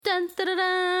What's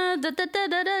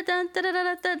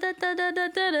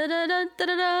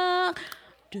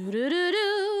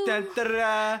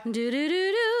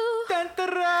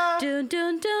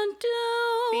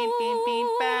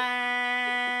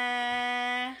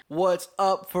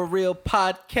up, For Real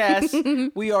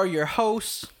Podcast? We are your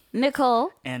hosts,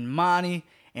 Nicole and Monty,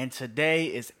 and today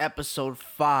is episode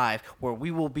 5, where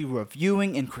we will be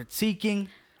reviewing and critiquing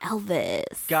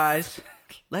Elvis. Guys,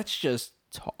 let's just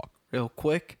talk real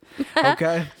quick,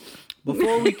 okay?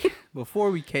 Before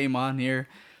we came on here,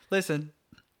 listen.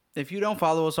 If you don't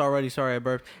follow us already, sorry I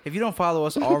burped. If you don't follow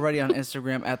us already on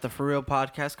Instagram at the For Real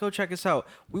Podcast, go check us out.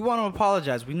 We want to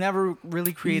apologize. We never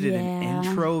really created an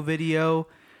intro video.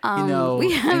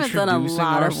 We haven't done a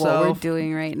lot of what we're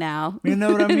doing right now. You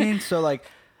know what I mean? So, like,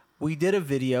 we did a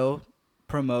video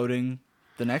promoting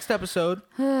the next episode.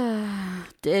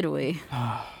 Did we?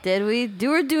 Did we?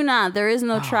 Do or do not. There is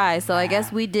no try. So I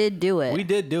guess we did do it. We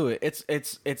did do it.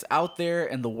 It's out there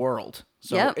in the world.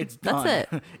 So yep, it's done.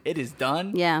 That's it. It is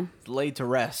done. Yeah. It's laid to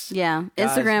rest. Yeah.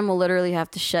 Guys, Instagram will literally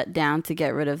have to shut down to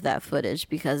get rid of that footage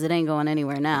because it ain't going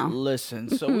anywhere now. Listen,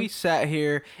 so we sat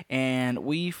here and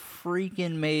we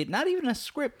freaking made not even a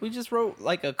script. We just wrote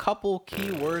like a couple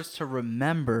key words to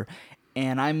remember.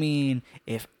 And I mean,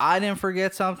 if I didn't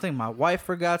forget something, my wife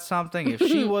forgot something. If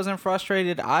she wasn't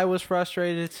frustrated, I was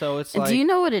frustrated. So it's like... Do you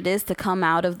know what it is to come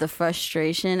out of the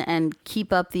frustration and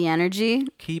keep up the energy?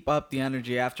 Keep up the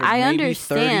energy after maybe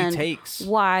 30 takes.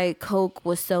 Why Coke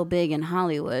was so big in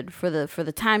Hollywood for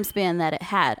the time span that it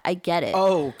had. I get it.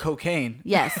 Oh, cocaine.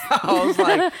 Yes. I was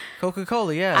like,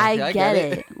 Coca-Cola, yeah. I get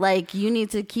it. Like, you need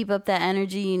to keep up that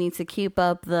energy. You need to keep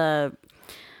up the...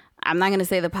 I'm not gonna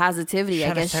say the positivity.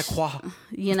 I guess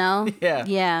you know.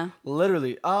 Yeah.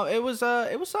 Literally. It was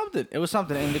something. It was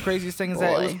something. And the craziest thing is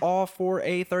that it was all for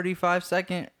a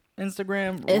 35-second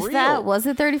Instagram reel. Was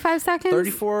it 35 seconds?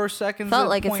 34 seconds. Felt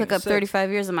like it took up 35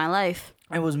 years of my life.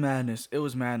 It was madness.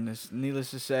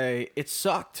 Needless to say, it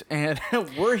sucked. And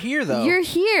we're here, though. You're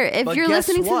here. If you're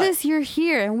listening to this, you're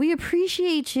here. And we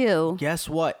appreciate you. Guess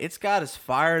what? It's got us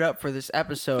fired up for this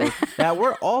episode that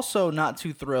we're also not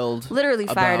too thrilled. Literally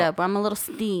fired up. I'm a little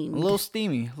steamed. A little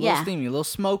steamy. A little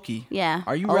smoky. Yeah.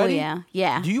 Are you ready? Oh,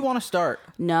 yeah. Do you want to start?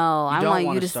 No, I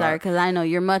want you to start because I know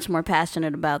you're much more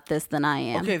passionate about this than I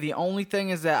am. Okay, the only thing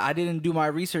is that I didn't do my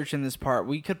research in this part.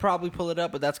 We could probably pull it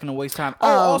up, but that's going to waste time.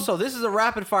 Also, this is a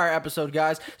rapid fire episode,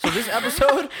 guys. So this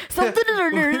episode...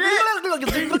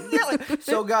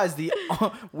 So, guys,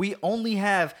 we only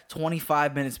have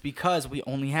 25 minutes because we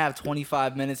only have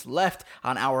 25 minutes left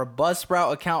on our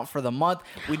Buzzsprout account for the month.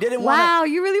 We didn't want to... Wow,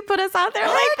 you really put us out there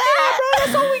like that? Bro,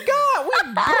 that's all we got. We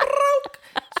broke.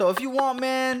 So if you want,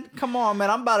 man, come on, man.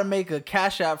 I'm about to make a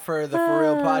cash app for the For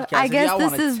Real Podcast. I guess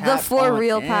this is the For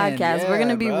Real Podcast. Yeah, we're going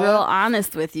to be real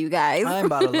honest with you guys. I ain't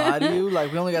about to lie to you.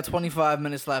 Like, we only got 25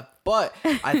 minutes left. But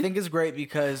I think it's great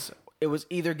because it was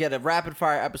either get a rapid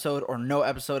fire episode or no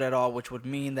episode at all, which would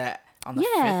mean that on the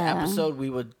 5th episode,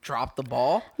 we would drop the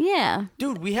ball. Yeah.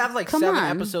 Dude, we have like 7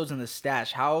 episodes in the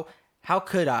stash. How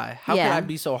could I? How could I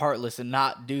be so heartless and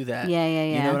not do that? Yeah.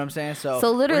 You know what I'm saying? So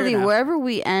literally, wherever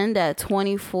we end at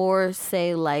 24,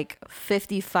 say like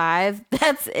 55,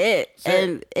 that's it.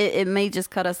 And it may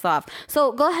just cut us off.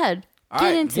 So go ahead.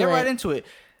 Get right into it.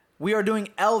 We are doing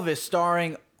Elvis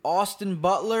starring Austin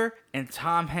Butler and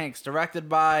Tom Hanks, directed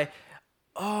by...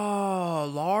 Boz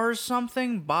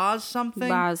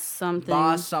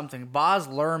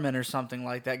Lerman or something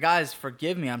like that. Guys,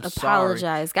 forgive me. I'm sorry.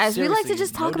 Apologize. Guys, Seriously, we like to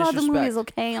just talk about the movies,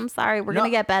 okay? I'm sorry. We're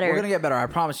going to get better. We're going to get better, I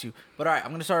promise you. But all right,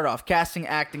 I'm going to start it off. Casting,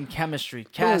 acting, chemistry.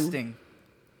 Casting.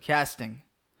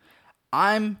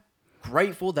 I'm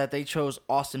grateful that they chose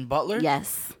Austin Butler.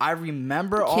 Yes. I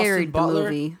remember Carried Austin Butler. The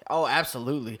movie. Oh,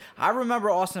 absolutely. I remember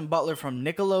Austin Butler from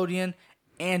Nickelodeon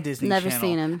and Disney Never Channel.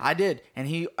 Seen him. I did. And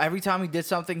he every time he did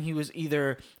something, he was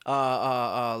either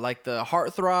like the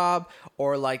heartthrob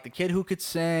or like the kid who could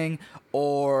sing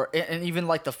and even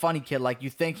like the funny kid. Like you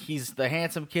think he's the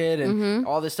handsome kid and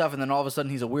all this stuff, and then all of a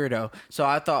sudden he's a weirdo. So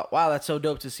I thought, wow, that's so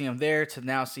dope to see him there, to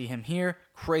now see him here.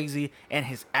 Crazy. And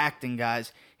his acting,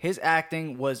 guys. His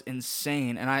acting was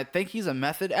insane. And I think he's a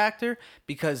method actor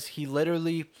because he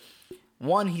literally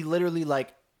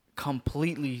like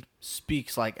completely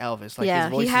speaks like Elvis. Like his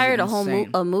voice he hired is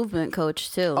a movement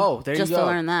coach too. Oh, there you go. Just to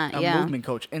learn that. A movement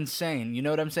coach. Insane. You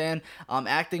know what I'm saying?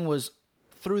 Acting was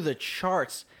through the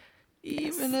charts.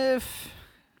 Even if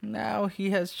now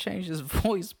he has changed his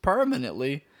voice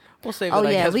permanently. We'll save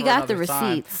that. We got the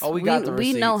receipts. We got the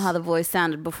receipts. We know how the voice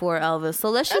sounded before Elvis. So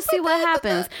let's just see what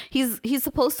happens. He's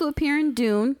supposed to appear in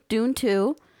Dune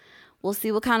 2. we'll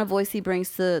see what kind of voice he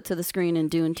brings to the screen in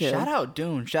Dune 2. Shout out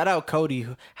Dune. Shout out Cody.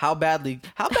 How bad did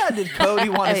Cody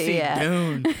want to see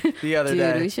Dune the other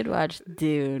day? Dude, we should watch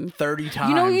Dune 30 times.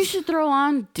 You know what you should throw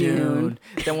on? Dune.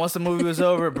 Then once the movie was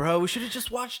over, bro, we should have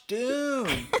just watched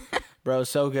Dune. Bro,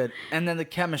 so good. And then the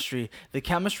chemistry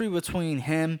between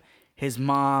him, his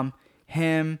mom,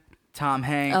 him, Tom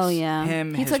Hanks. Oh yeah,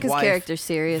 he took his character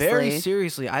seriously. Very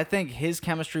seriously. I think his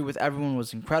chemistry with everyone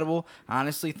was incredible. I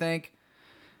honestly think,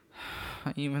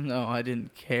 even though I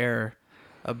didn't care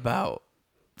about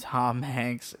Tom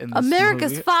Hanks in this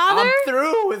America's movie, father, I'm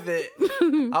through with it.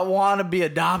 I want to be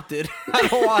adopted. I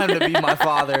don't want him to be my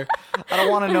father. I don't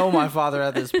want to know my father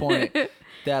at this point.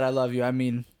 Dad, I love you. I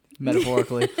mean,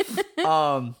 metaphorically.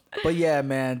 But yeah,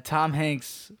 man, Tom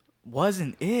Hanks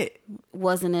wasn't it.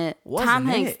 Tom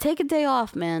Hanks, take a day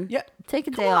off, man. Yeah, take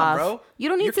a day off, bro. You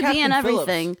don't need to be in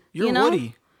everything. You're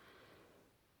Woody,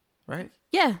 right?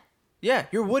 Yeah. Yeah,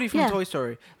 you're Woody from Toy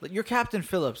Story. You're Captain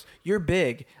Phillips. You're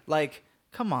big. Like,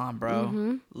 come on,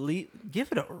 bro.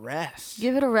 Give it a rest.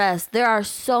 Give it a rest. There are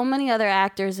so many other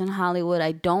actors in Hollywood.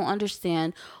 I don't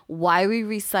understand why we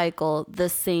recycle the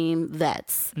same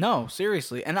vets. No,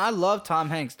 seriously. And I love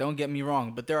Tom Hanks. Don't get me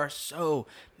wrong. But there are so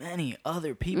many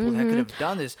other people that could have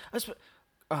done this.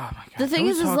 Oh my God. The thing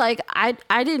is like,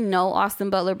 I didn't know Austin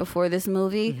Butler before this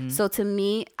movie. So to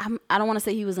me, I don't want to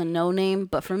say he was a no-name,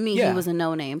 but for me, he was a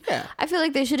no-name. Yeah. I feel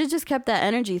like they should have just kept that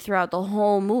energy throughout the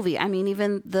whole movie. I mean,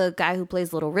 even the guy who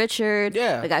plays Little Richard,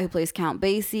 the guy who plays Count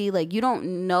Basie, like, you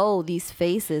don't know these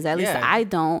faces. At least I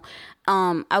don't.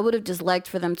 I would have just liked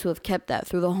for them to have kept that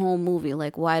through the whole movie.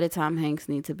 Like, why did Tom Hanks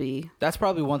need to be? That's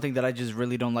probably one thing that I just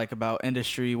really don't like about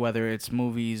industry, whether it's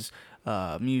movies,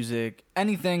 music,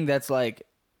 anything that's like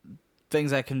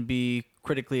things that can be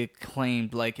critically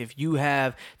acclaimed. Like, if you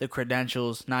have the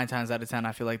credentials, 9 times out of 10,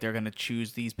 I feel like they're going to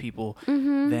choose these people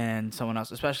than someone else,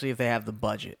 especially if they have the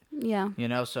budget. Yeah. You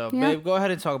know, so babe, go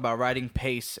ahead and talk about writing,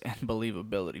 pace, and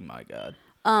believability, my God.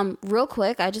 Real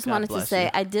quick, I just wanted to say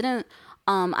I didn't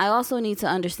I also need to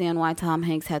understand why Tom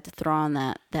Hanks had to throw on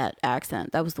that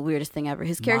accent. That was the weirdest thing ever.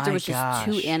 His character was just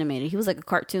too animated. He was like a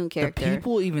cartoon character. The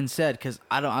people even said, because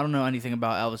I don't know anything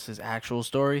about Elvis's actual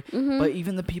story, but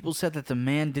even the people said that the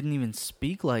man didn't even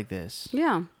speak like this.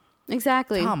 Yeah.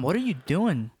 Exactly. Tom, what are you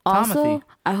doing? Also, Timothy.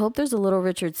 I hope there's a Little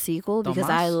Richard sequel because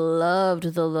I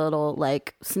loved the little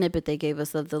like snippet they gave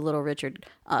us of the Little Richard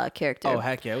character. Oh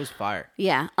heck yeah, it was fire.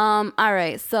 Yeah. All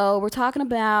right. So we're talking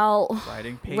about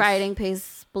writing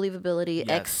pace, believability,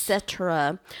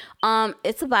 etc.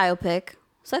 It's a biopic,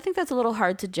 so I think that's a little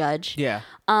hard to judge. Yeah.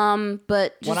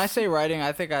 But when I say writing,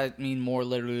 I think I mean more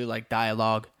literally like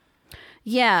dialogue.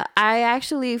 Yeah, I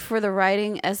actually, for the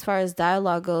writing, as far as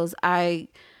dialogue goes,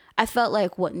 I felt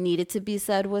like what needed to be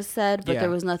said was said, but there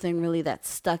was nothing really that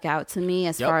stuck out to me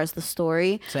as far as the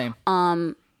story. Same.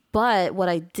 But what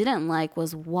I didn't like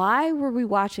was, why were we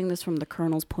watching this from the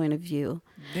Colonel's point of view?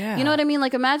 Yeah. You know what I mean?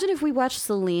 Like, imagine if we watched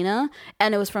Selena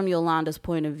and it was from Yolanda's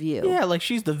point of view. Yeah, like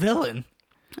she's the villain.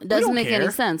 It doesn't make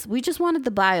any sense. We just wanted the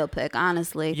biopic,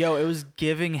 honestly. Yo, it was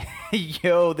giving...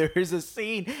 Yo, there is a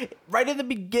scene right in the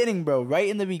beginning, bro. Right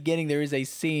in the beginning, there is a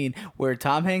scene where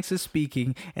Tom Hanks is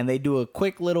speaking, and they do a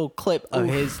quick little clip of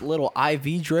his little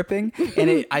IV dripping,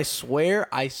 and I swear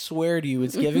to you,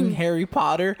 it's giving Harry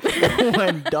Potter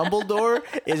when Dumbledore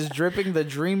is dripping the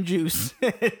dream juice.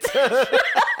 And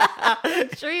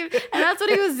that's what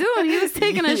he was doing. He was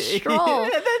taking a stroll.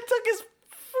 And then took his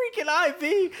freaking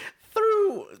IV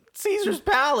through Caesar's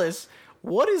Palace.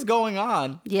 What is going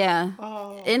on? Yeah.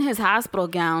 In his hospital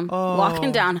gown,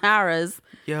 walking down Harrah's.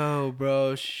 Yo,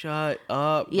 bro, shut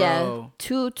up, bro. Yeah,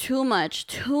 too much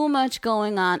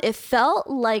going on. It felt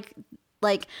like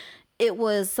it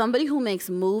was somebody who makes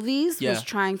movies was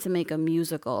trying to make a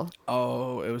musical.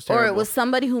 Oh, it was terrible. Or it was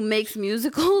somebody who makes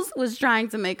musicals was trying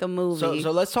to make a movie.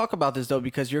 So let's talk about this, though,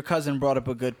 because your cousin brought up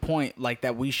a good point, like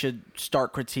that we should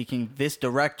start critiquing this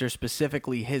director,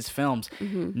 specifically his films.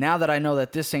 Now that I know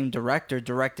that this same director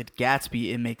directed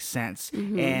Gatsby, it makes sense.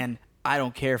 And I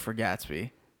don't care for Gatsby.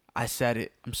 I said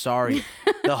it. I'm sorry.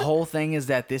 The whole thing is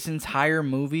that this entire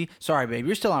movie... Sorry, babe.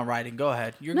 You're still on writing. Go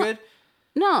ahead. You're good?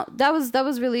 No, that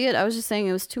was really it. I was just saying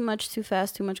it was too much, too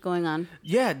fast, too much going on.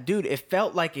 Yeah, dude, it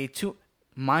felt like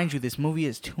mind you, this movie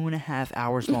is 2.5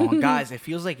 hours long. Guys, it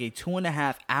feels like a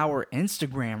 2.5 hour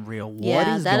Instagram reel.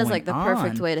 That is like the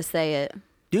perfect way to say it.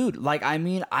 Dude, like, I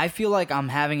mean, I feel like I'm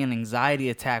having an anxiety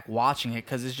attack watching it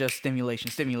because it's just stimulation.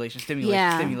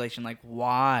 Like,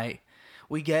 why?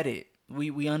 We get it.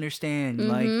 We understand,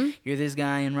 like, you're this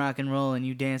guy in rock and roll and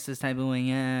you dance this type of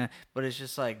way, but it's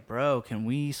just like, bro, can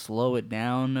we slow it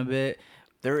down a bit?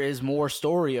 there is more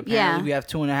story. Apparently, we have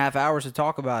 2.5 hours to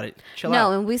talk about it. Chill out.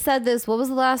 No, and we said this. What was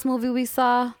the last movie we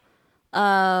saw?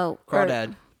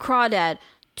 Crawdad. Crawdad.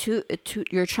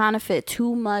 You're trying to fit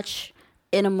too much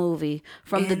in a movie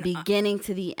from the beginning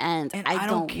to the end. And I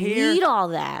don't need all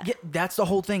that. Yeah, that's the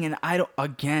whole thing. And I don't.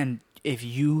 Again, if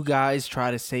you guys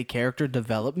try to say character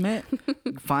development,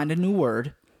 find a new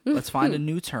word. Let's find a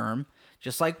new term.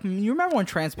 Just like, you remember when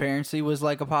transparency was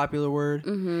like a popular word?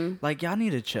 Mm-hmm. Like, y'all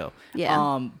need to chill.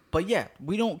 Yeah. But yeah,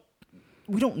 we don't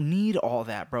need all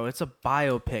that, bro. It's a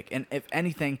biopic. And if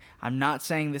anything, I'm not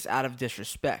saying this out of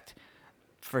disrespect.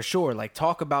 For sure. Like,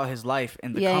 talk about his life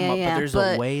and the come up, but there's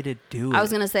a way to do it. I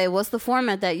was going to say, what's the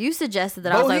format that you suggested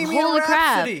that Bohemian I was like, holy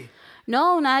Rhapsody. Crap.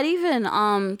 No, not even.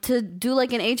 To do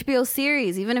like an HBO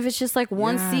series, even if it's just like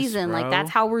one season. Bro. Like, that's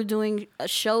how we're doing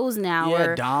shows now.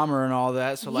 Yeah, Dahmer and all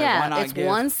that. So like, why not it's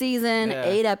one season,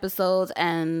 8 episodes,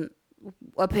 and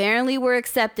apparently we're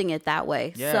accepting it that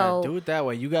way. Yeah, so do it that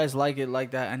way. You guys like it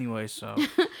like that anyway, so.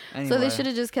 Anyway. So they should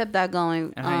have just kept that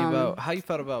going. And how you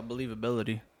felt about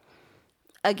believability?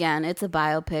 Again, it's a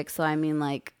biopic, so I mean,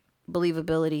 like,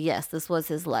 believability, yes, this was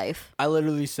his life. I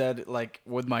literally said, like,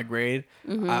 with my grade,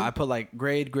 I put like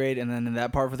grade, and then in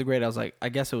that part for the grade, I was like, I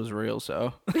guess it was real,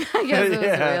 so. I guess it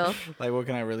was real. Like, what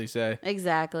can I really say?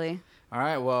 Exactly. All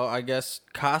right, well, I guess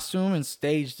costume and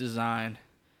stage design.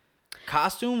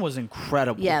 Costume was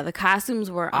incredible. Yeah, the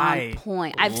costumes were on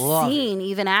point. I've seen,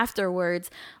 even afterwards,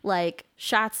 like,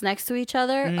 shots next to each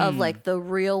other of, like, the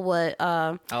real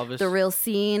Elvis. The real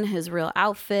scene, his real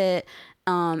outfit.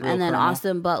 And then Colonel.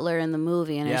 Austin Butler in the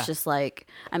movie, and it's just like,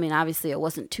 I mean, obviously it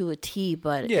wasn't to a T,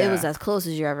 but it was as close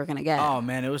as you're ever gonna get. Oh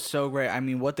man, it was so great. I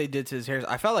mean, what they did to his hair,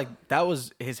 I felt like that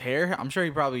was his hair. I'm sure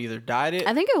he probably either dyed it.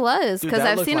 I think it was, because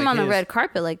I've seen him on the red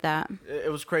carpet like that.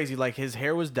 It was crazy. Like, his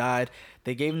hair was dyed.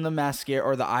 They gave him the mascara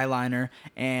or the eyeliner,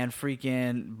 and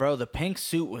freaking bro, the pink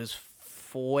suit was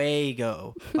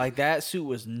fuego. Like, that suit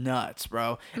was nuts,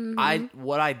 bro. Mm-hmm.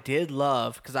 What I did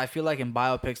love, because I feel like in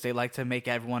biopics they like to make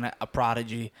everyone a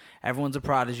prodigy. Everyone's a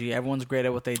prodigy. Everyone's great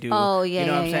at what they do. Oh yeah, you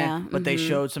know what I'm saying? Yeah. But they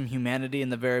showed some humanity in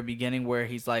the very beginning where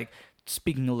he's like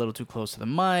speaking a little too close to the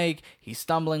mic. He's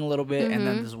stumbling a little bit, and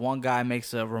then this one guy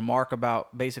makes a remark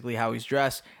about basically how he's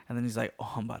dressed, and then he's like,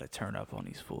 "Oh, I'm about to turn up on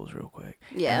these fools real quick."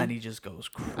 Yeah, and then he just goes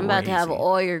crazy. I'm about to have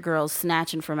all your girls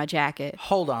snatching for my jacket.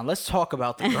 Hold on, let's talk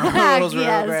about the girls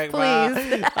real quick,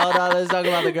 please. Hold on, let's talk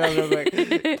about the girls real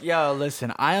quick. Yo,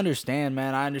 listen, I understand,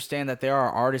 man. I understand that there are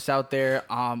artists out there,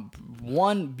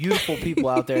 beautiful people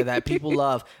out there that people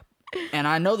love. And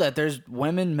I know that there's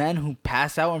women, men who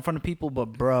pass out in front of people,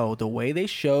 but bro, the way they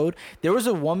showed, there was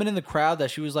a woman in the crowd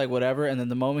that she was like, whatever. And then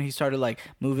the moment he started like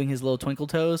moving his little twinkle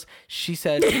toes, she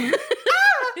said,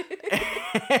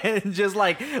 and just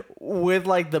like with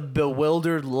like the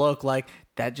bewildered look, like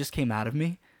that just came out of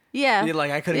me. Yeah.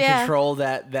 Like, I couldn't control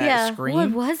that scream.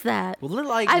 What was that? Well,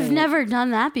 like, I've never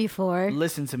done that before.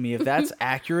 Listen to me. If that's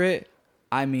accurate,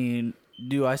 I mean,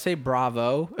 do I say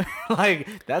bravo?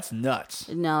 Like, that's nuts.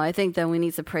 No, I think that we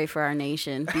need to pray for our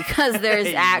nation, because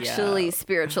there's actually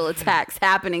spiritual attacks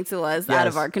happening to us out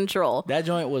of our control. That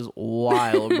joint was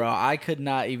wild, bro. I could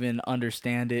not even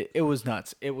understand it. It was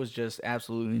nuts. It was just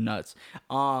absolutely nuts.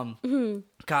 Costume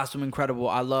incredible.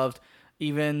 I loved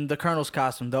even the Colonel's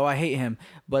costume, though I hate him.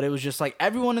 But it was just like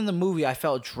everyone in the movie, I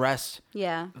felt dressed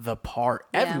the part.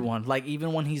 Everyone. Like,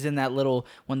 even when he's in that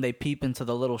when they peep into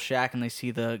the little shack and they see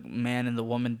the man and the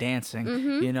woman dancing,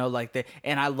 you know, like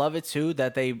and I love it too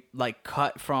that they like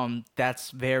cut from that's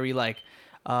very like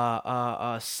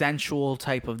sensual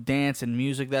type of dance and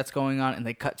music that's going on, and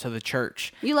they cut to the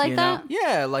church. You like that?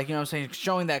 Yeah, like, you know what I'm saying?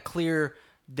 Showing that clear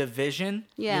division,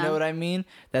 you know what I mean,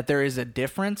 that there is a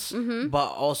difference, but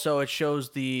also it shows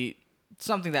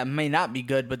something that may not be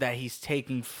good, but that he's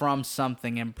taking from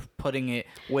something and putting it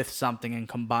with something and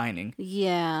combining.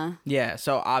 Yeah,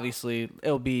 so obviously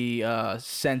it'll be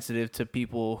sensitive to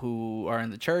people who are in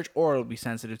the church, or it'll be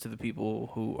sensitive to the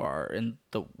people who are in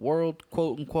the world,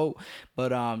 quote unquote.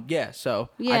 But I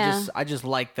just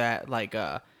like that, like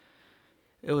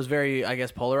it was very, I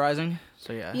guess, polarizing.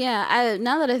 So yeah.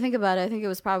 Now that I think about it, I think it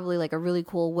was probably like a really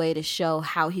cool way to show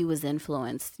how he was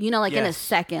influenced. You know, like in a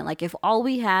second. Like, if all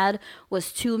we had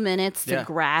was 2 minutes to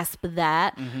grasp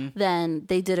that, then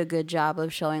they did a good job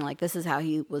of showing like this is how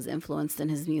he was influenced in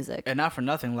his music. And not for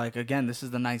nothing, like, again, this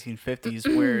is the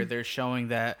 1950s where they're showing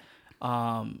that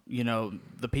you know,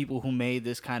 the people who made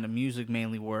this kind of music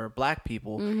mainly were black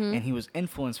people, and he was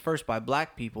influenced first by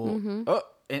black people.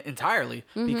 entirely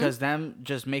because them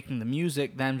just making the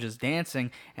music, them just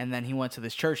dancing, and then he went to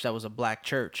this church that was a black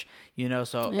church, you know.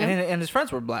 So and his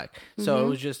friends were black, so it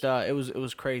was just it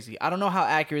was crazy. I don't know how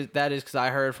accurate that is because I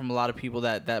heard from a lot of people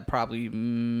that probably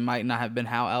might not have been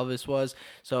how Elvis was.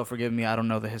 So forgive me, I don't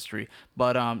know the history,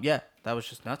 but yeah, that was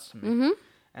just nuts to me.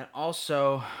 And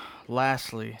also,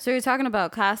 lastly, so you're talking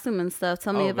about costume and stuff.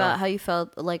 Tell me about how you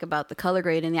felt like about the color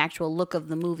grade and the actual look of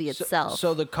the movie itself.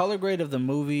 So the color grade of the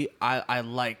movie I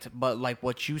liked, but like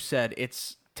what you said,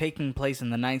 it's taking place in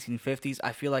the 1950s.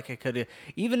 I feel like it could have,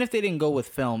 even if they didn't go with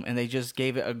film and they just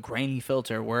gave it a grainy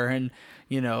filter, we're in,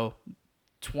 you know,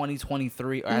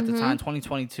 2023 or at the time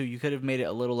 2022, you could have made it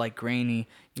a little like grainy,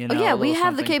 you know. Oh yeah, we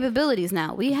have the capabilities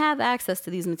now. We have access to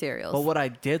these materials. But what I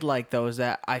did like though is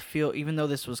that I feel, even though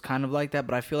this was kind of like that,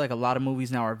 but I feel like a lot of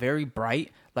movies now are very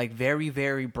bright, like very,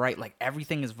 very bright, like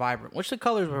everything is vibrant, which the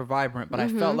colors were vibrant, but I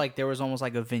felt like there was almost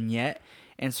like a vignette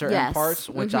in certain parts,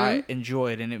 which I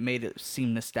enjoyed, and it made it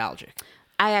seem nostalgic.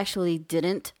 I actually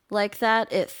didn't like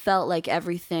that. It felt like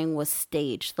everything was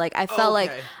staged. Like I felt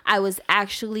like I was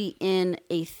actually in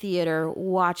a theater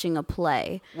watching a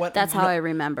play. That's how I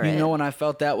remember it. You know when I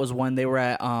felt that was when they were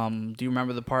at do you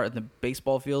remember the part in the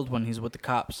baseball field when he's with the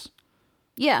cops?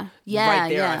 Yeah. Right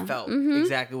there I felt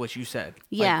exactly what you said.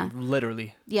 Yeah. Like,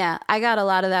 literally. Yeah. I got a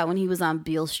lot of that when he was on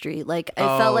Beale Street. Like it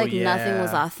felt like nothing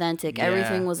was authentic. Yeah.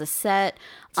 Everything was a set.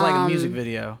 It's like a music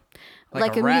video.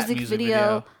 Like a music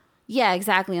video. Yeah,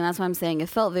 exactly. And that's what I'm saying. It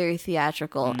felt very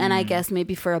theatrical. And I guess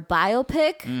maybe for a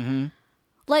biopic,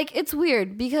 like it's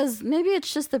weird because maybe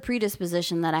it's just the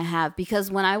predisposition that I have. Because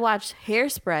when I watch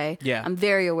Hairspray, I'm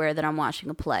very aware that I'm watching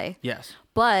a play. Yes.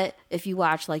 But if you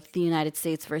watch like The United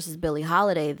States versus Billie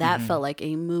Holiday, that felt like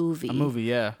a movie. A movie,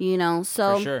 yeah. You know,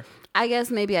 so for sure. I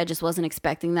guess maybe I just wasn't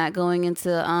expecting that going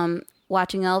into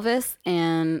watching Elvis,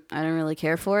 and I didn't really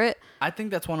care for it. I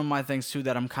think that's one of my things too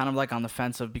that I'm kind of like on the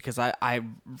fence of, because I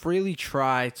really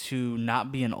try to not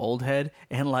be an old head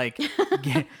and like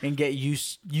get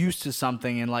used to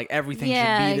something, and like everything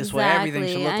should be this way, everything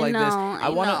should look like this. I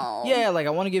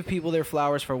want to give people their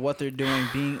flowers for what they're doing,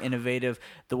 being innovative,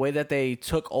 the way that they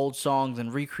took old songs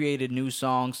and recreated new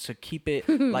songs to keep it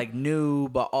like new,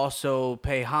 but also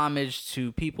pay homage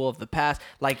to people of the past.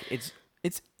 Like it's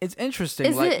interesting.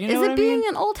 Is like, it, you know is what it being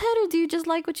an old head, or do you just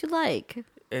like what you like?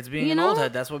 It's being an old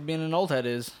head. That's what being an old head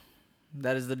is.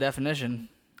 That is the definition.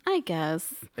 I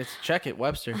guess. It's check it,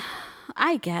 Webster.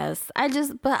 I guess.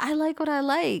 But I like what I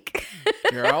like.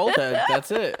 You're an old head.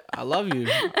 That's it. I love you.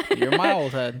 You're my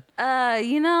old head.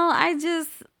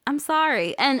 I'm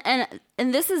sorry. And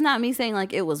this is not me saying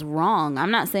like it was wrong.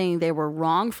 I'm not saying they were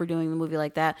wrong for doing the movie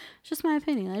like that. It's just my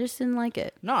opinion. I just didn't like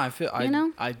it. No,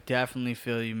 I definitely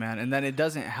feel you, man. And then it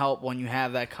doesn't help when you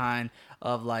have that kind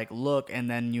of like look, and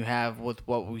then you have with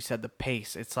what we said, the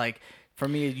pace. It's like, for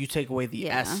me, you take away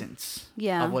the essence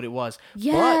of what it was.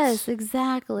 Yes,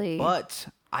 exactly. But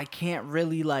I can't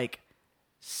really like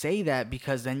say that,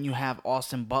 because then you have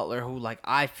Austin Butler, who like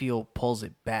I feel pulls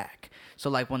it back. So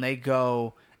like when they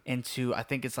go into, I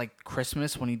think it's like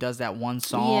Christmas, when he does that one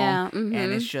song, and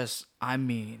it's just, I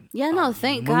mean,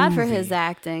 thank God for his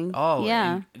acting.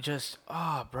 Bro,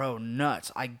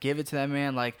 nuts. I give it to that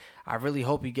man. Like, I really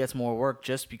hope he gets more work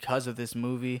just because of this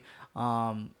movie.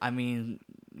 I mean,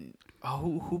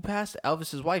 who passed?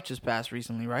 Elvis's wife just passed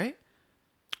recently, right?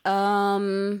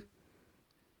 No,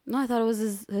 I thought it was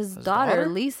his daughter,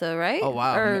 Lisa, right? Oh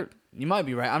wow, you might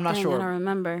be right. I'm not sure. I don't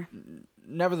remember.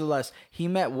 Nevertheless, he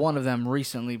met one of them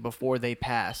recently before they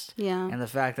passed. Yeah. And the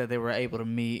fact that they were able to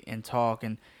meet and talk,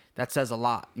 and that says a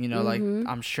lot. You know, like,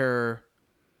 I'm sure.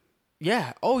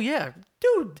 Yeah. Oh, yeah.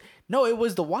 Dude. No, it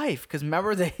was the wife. Because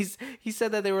remember, he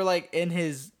said that they were, like, in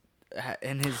his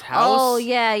house. Oh,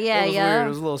 yeah. It was weird. It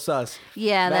was a little sus.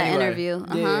 Yeah, but that anyway, interview.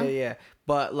 Yeah.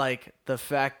 But, like, the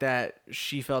fact that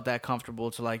she felt that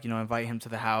comfortable to, like, you know, invite him to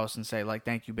the house and say, like,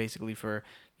 thank you basically for,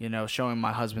 you know, showing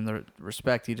my husband the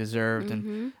respect he deserved,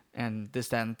 and this,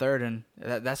 that, and third. And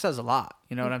that says a lot.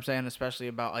 You know what I'm saying? Especially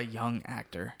about a young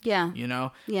actor. Yeah. You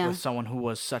know? Yeah. With someone who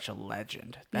was such a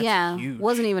legend. That's huge.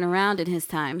 Wasn't even around in his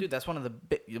time. Dude, that's one of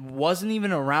the wasn't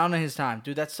even around in his time.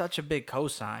 Dude, that's such a big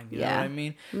cosign. You know what I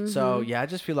mean? So, yeah, I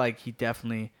just feel like he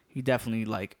definitely,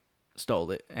 like, stole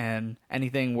it. And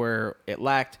anything where it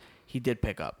lacked, he did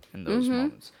pick up in those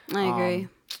moments. I agree.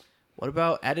 What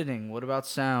about editing? What about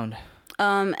sound?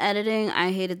 Editing,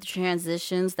 I hated the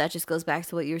transitions. That just goes back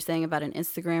to what you were saying about an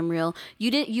Instagram reel.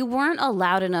 You weren't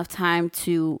allowed enough time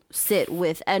to sit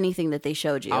with anything that they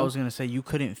showed you. I was gonna say you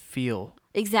couldn't feel.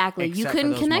 Exactly. You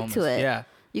couldn't connect to it. Yeah.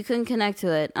 You couldn't connect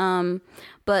to it.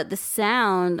 But the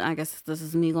sound, I guess this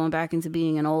is me going back into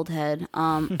being an old head.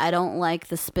 I don't like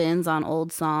the spins on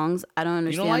old songs. I don't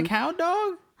understand. You don't like Hound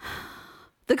Dog?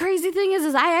 The crazy thing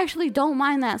is I actually don't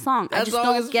mind that song. I just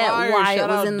don't get why it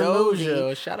was in the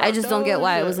movie. I just don't get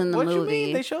why it was in the movie. What you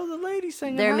mean? They show the lady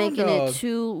singing. They're making it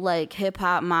too like hip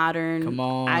hop modern. Come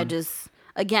on.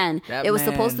 It was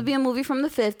supposed to be a movie from the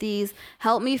 50s.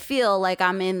 Help me feel like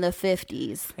I'm in the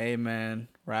 50s. Hey man,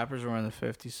 rappers were in the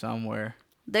 50s somewhere.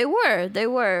 They were. They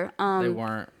weren't. They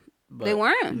weren't.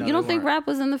 No, you don't think rap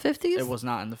was in the 50s? It was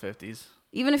not in the 50s.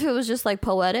 Even if it was just like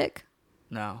poetic?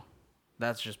 No.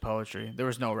 That's just poetry. There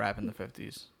was no rap in the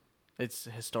 50s. It's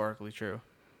historically true.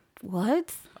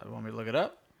 What? Want me to look it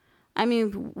up? I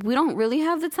mean, we don't really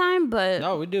have the time, but...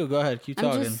 No, we do. Go ahead. Keep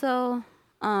talking. I'm just so...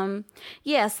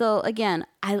 so again,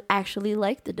 I actually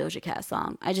liked the Doja Cat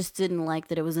song. I just didn't like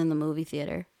that it was in the movie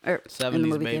theater. Or 70s, in the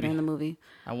movie baby. Theater, in the movie.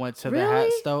 I went to the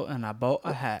hat store and I bought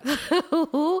a hat.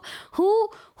 Who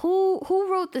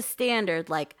wrote the standard,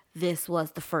 like, this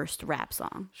was the first rap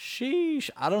song? Sheesh.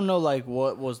 I don't know, like,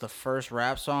 what was the first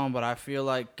rap song, but I feel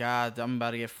like, God, I'm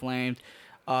about to get flamed.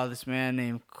 This man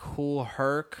named Kool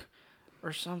Herc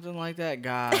or something like that.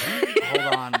 God,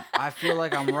 hold on. I feel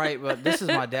like I'm right, but this is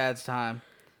my dad's time.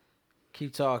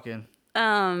 Keep talking.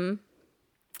 I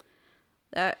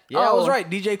was right.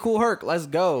 DJ Kool Herc. Let's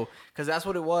go. Because that's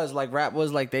what it was. Like, rap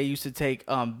was like they used to take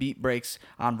beat breaks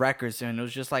on records, and it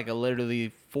was just like a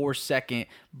literally 4-second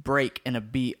break in a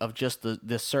beat of just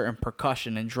the certain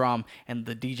percussion and drum, and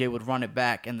the DJ would run it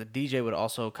back, and the DJ would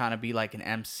also kind of be like an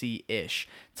MC-ish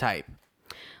type.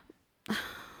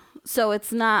 So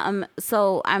it's not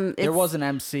there was an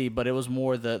MC, but it was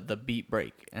more the beat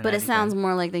break. But it sounds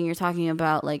more like then you're talking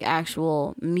about like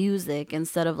actual music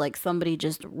instead of like somebody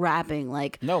just rapping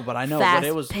like no, but I know, but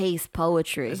it was fast-paced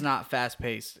poetry. It's not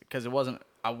fast-paced because it wasn't.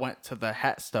 I went to the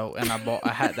hat store and I bought a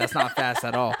hat. That's not fast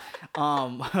at all.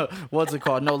 What's it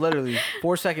called? No, literally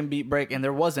 4-second beat break, and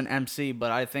there was an MC,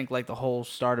 but I think like the whole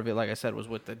start of it, like I said, was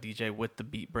with the DJ with the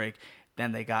beat break.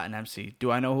 Then they got an MC.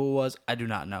 Do I know who it was? I do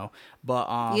not know.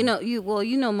 But you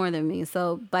know more than me.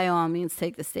 So by all means,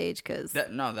 take the stage, because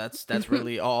that's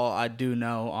really all I do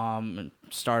know.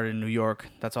 Started in New York.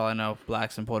 That's all I know.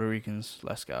 Blacks and Puerto Ricans.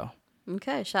 Let's go.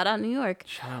 Okay, shout out New York.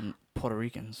 Shout out Puerto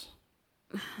Ricans.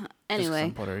 Anyway,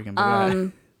 I'm Puerto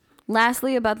Rican.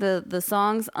 Lastly, about the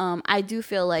songs, I do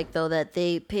feel like though that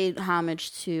they paid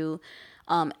homage to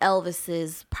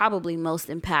Elvis's probably most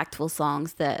impactful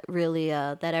songs that really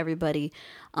that everybody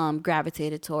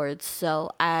gravitated towards.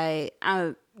 So I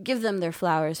give them their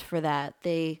flowers for that.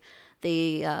 They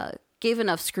gave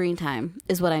enough screen time,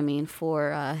 is what I mean,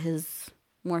 for his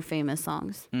more famous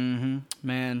songs. Mm-hmm.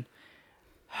 Man,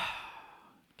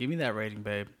 give me that rating,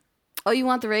 babe. Oh, you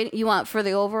want the rating? You want for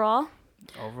the overall?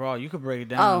 Overall, you could break it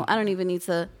down. Oh, I don't even need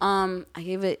to. I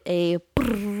gave it a.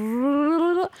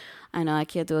 I know I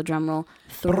can't do a drum roll.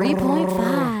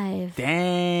 3.5.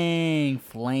 Dang,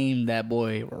 flame that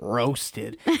boy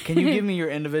roasted. Can you give me your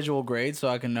individual grade so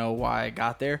I can know why I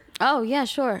got there? Oh yeah,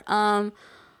 sure.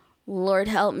 Lord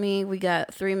help me, we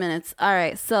got 3 minutes. All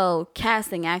right, so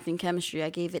casting, acting, chemistry,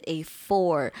 I gave it a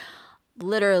 4.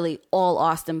 Literally all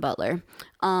Austin Butler.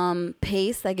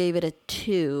 Pace, I gave it a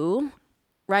 2.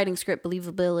 Writing, script,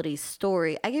 believability,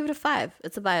 story, I gave it a 5.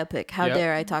 It's a biopic. How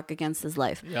dare I talk against his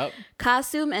life? Yep.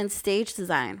 Costume and stage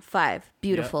design, 5.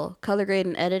 Beautiful. Yep. Color grade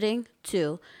and editing,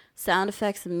 2. Sound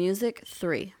effects and music,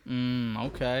 3.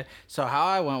 Okay. So how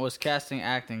I went was casting,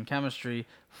 acting, chemistry,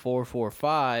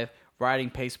 4.45. Writing,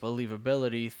 pace,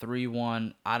 believability,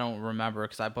 3.1. I don't remember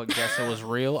because I guess it was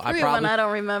real. 3.1. I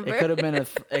don't remember. It could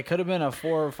have been a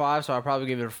 4 or 5, so I probably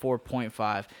gave it a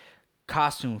 4.5.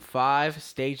 Costume 5,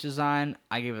 stage design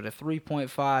I gave it a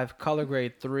 3.5, color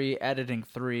grade 3, editing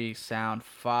 3, sound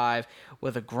 5,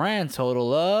 with a grand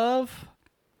total of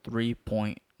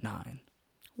 3.9.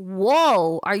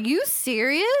 Whoa, are you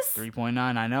serious? 3.9.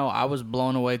 I know. I was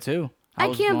blown away too.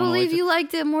 I can't believe you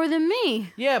liked it more than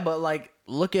me. Yeah, but like,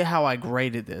 look at how I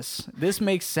graded this. This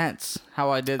makes sense how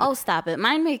I did. Oh, stop it.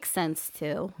 Mine makes sense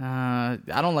too. I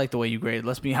don't like the way you grade.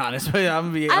 Let's be honest. I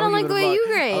don't like the way you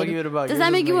grade. I'll give it a buck. Does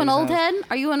that make you an old head?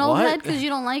 Are you an old head because you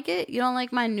don't like it? You don't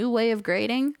like my new way of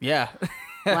grading? Yeah.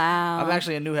 Wow. I'm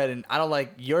actually a new head, and I don't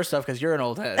like your stuff because you're an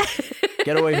old head.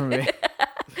 Get away from me.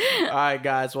 right,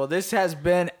 guys. Well, this has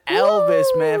been Elvis,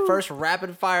 man. First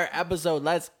rapid fire episode.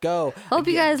 Let's go. Hope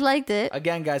you guys liked it.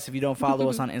 Again, guys, if you don't follow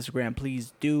us on Instagram,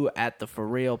 please do at the For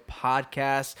Real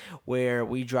Podcast, where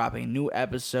we drop a new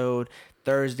episode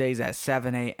Thursdays at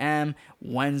 7 a.m.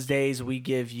 Wednesdays, we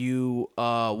give you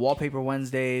Wallpaper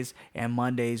Wednesdays. And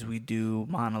Mondays, we do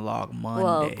Monologue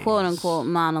Mondays. Well, quote-unquote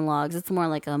monologues. It's more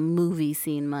like a movie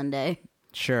scene Monday.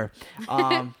 Sure.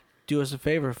 Do us a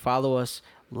favor. Follow us.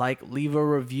 Leave a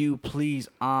review, please,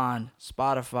 on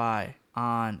Spotify,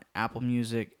 on Apple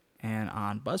Music, and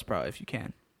on Buzzsprout if you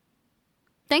can.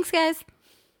 Thanks, guys.